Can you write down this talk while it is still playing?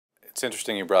It's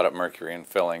interesting you brought up mercury and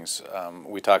fillings.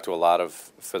 We talked to a lot of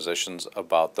physicians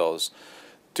about those.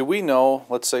 Do we know,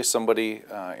 let's say somebody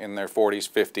in their 40s,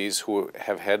 50s who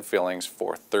have had fillings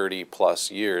for 30 plus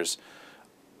years,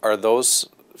 are those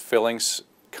fillings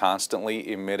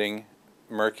constantly emitting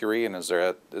mercury, and is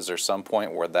there some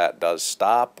point where that does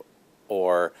stop,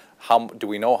 or do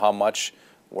we know how much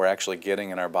we're actually getting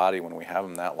in our body when we have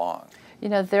them that long? You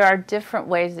know, there are different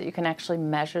ways that you can actually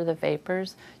measure the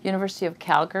vapors. University of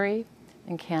Calgary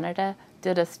in Canada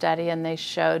did a study, and they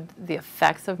showed the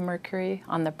effects of mercury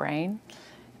on the brain.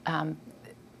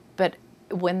 But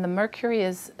when the mercury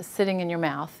is sitting in your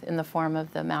mouth in the form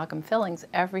of the amalgam fillings,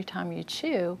 every time you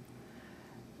chew,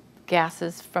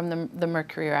 gases from the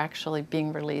mercury are actually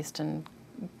being released and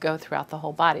go throughout the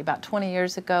whole body. About 20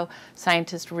 years ago,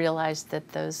 scientists realized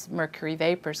that those mercury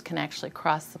vapors can actually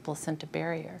cross the placenta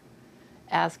barrier,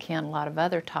 as can a lot of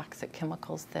other toxic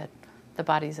chemicals that the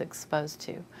body's exposed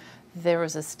to. There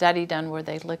was a study done where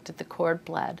they looked at the cord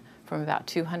blood from about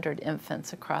 200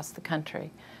 infants across the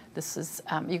country. This is,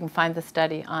 you can find the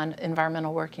study on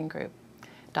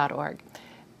environmentalworkinggroup.org.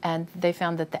 And they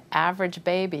found that the average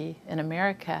baby in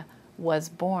America was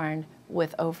born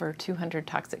with over 200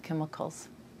 toxic chemicals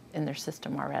in their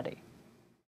system already.